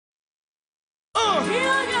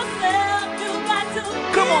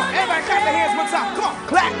Come on, everybody clap their hands one time. Come on,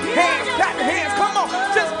 clap your hands, clap your hands. Come on,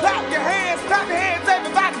 just clap your hands, clap your hands.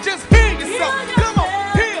 Everybody just heal yourself. Come on,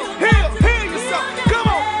 heal yourself. Come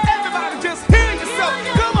on, everybody just heal yourself.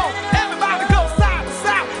 Come on, everybody go side to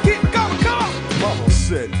side. Keep it going, come on. Mama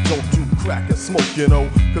said, don't do crack and smoke, you know,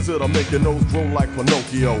 cause it'll make your nose grow like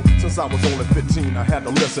Pinocchio. Since I was only 15, I had to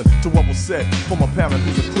listen to what was said from a parent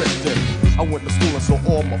who's a Christian. I went to school and saw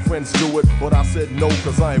all my friends do it, but I said no,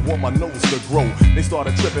 cause I ain't want my nose to grow. They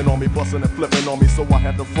started tripping on me, busting and flipping on me, so I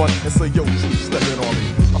had to front and say, yo, true, slipping on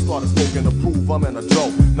me. I started smoking to prove I'm an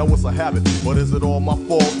adult. Now it's a habit, but is it all my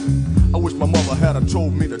fault? I wish my mother had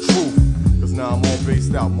told me the truth, cause now I'm all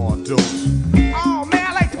based out on dose. Oh man,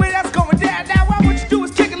 I like the way that's going down. Now what you do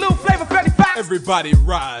is kick a little flavor 35. Everybody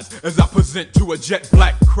rise as I present to a jet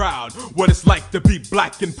black crowd what it's like to be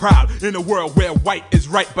black and proud in a world where white is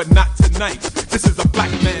right but not tonight. This is a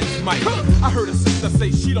black man's mic. I heard a sister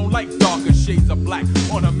say she don't like darker shades of black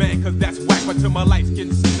on a man cause that's whack, but to my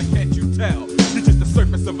light-skinned sister, can't you tell? You're just the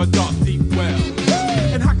surface of a dark deep well.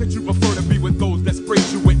 And how could you prefer to be with those that sprayed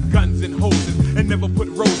you with guns and hoses and never put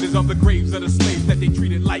roses on the graves of the slaves that they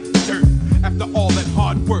treated like dirt after all that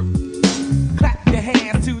hard work? Clap your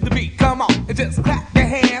hands to the beat, come on, and just clap your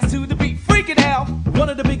hands to the beat. Freak it out. One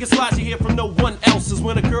of the biggest lies you hear from no one else is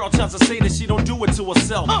when a girl tries to say that she don't do it to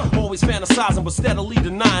herself. Always fantasizing but steadily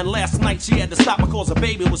denying. Last night she had to stop because her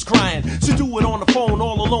baby was crying. She do it on the phone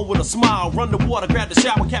all alone with a smile. Run the water, grab the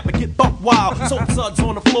shower cap and get buck wild. Soap suds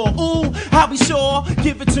on the floor, ooh, I'll be sure.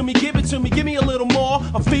 Give it to me, give me a little more.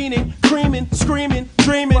 I'm fiending, creaming, screaming,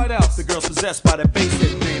 dreaming. What else? The girl's possessed by that bass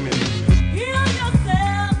and demon. Heal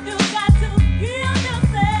yourself, you got to heal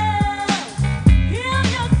yourself. Heal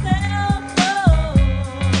yourself, oh.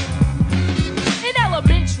 In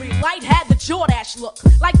elementary, Light had the Jordache look,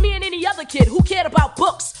 like me and any other kid who cared about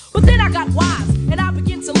books. But then I got wise, and I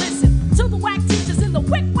began to listen to the whack teachers in the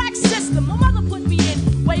wick-wack system. My mother put me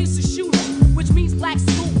in ways to shoot it, which means black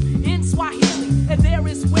school in Swahili. And there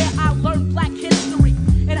is where I learned black history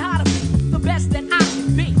and how to be the best that I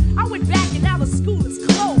can be. I went back and now the school is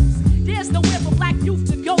closed. There's nowhere for black youth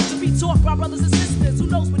to go to be taught by brothers and sisters who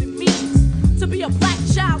knows what it means to be a black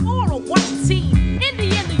child or a white teen. In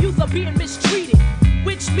the end, the youth are being mistreated,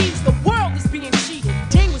 which means the world is being cheated.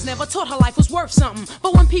 Dang was never taught her life was worth something,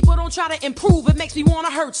 but when people don't try to improve, it makes me want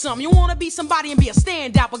to hurt something. You want to be somebody and be a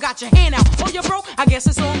standout, but got your hand out. Oh, you're broke? I guess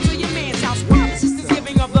it's on to your man's house. Brothers and sisters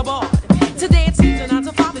giving up the ball. Today it seems a 9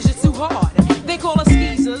 to 5 is just too hard. They call us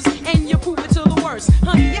skeezers, and you prove it to the worst.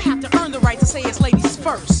 Honey, you have to earn the right to say it's ladies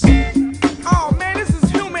first. Oh man, this is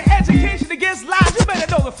human education against lies. You better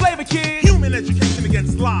know the flavor, kid. Human education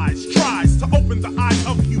against lies tries to open the eyes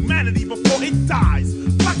of humanity before it dies.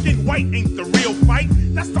 Black and white ain't the real fight.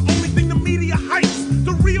 That's the only thing the media hypes.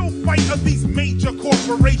 The real fight of these major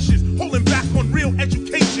corporations holding back on real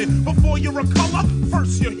education. Before you're a color,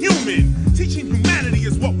 first you're human. Teaching humanity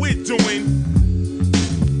is what we're doing.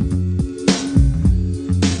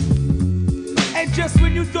 And just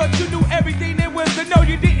when you thought you knew everything there was to know,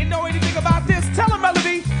 you didn't know anything about this. Tell him,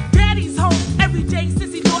 Melody. Daddy's home every day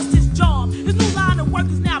since he lost his job. His new line of work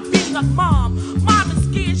is now being a mom. Mom is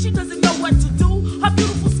scared, she doesn't know what to do. Her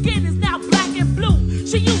beautiful skin is now black and blue.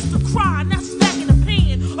 She used to cry, now she's back in the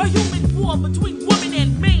pan. A human war between woman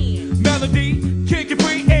and man. Melody, Kid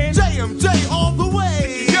Capri, and JMJ all the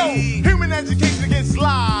way. Yo, Human education against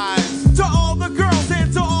lies. To all the girls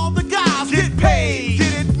and to all the guys, get paid,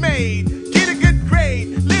 get it made, get a good grade,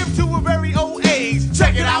 live to a very old age.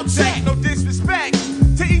 Check it out, check. No disrespect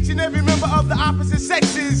to each and every member of the opposite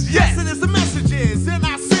sexes. Yes, it is the messages, and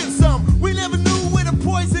I sent some. We never knew where the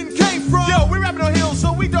poison came from. Yo, we're rapping on hills,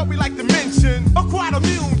 so we don't we like to mention acquired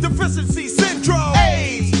immune deficiency syndrome.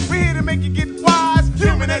 Hey, we're here to make you get wise.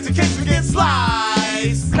 Human education against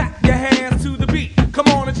lies. clap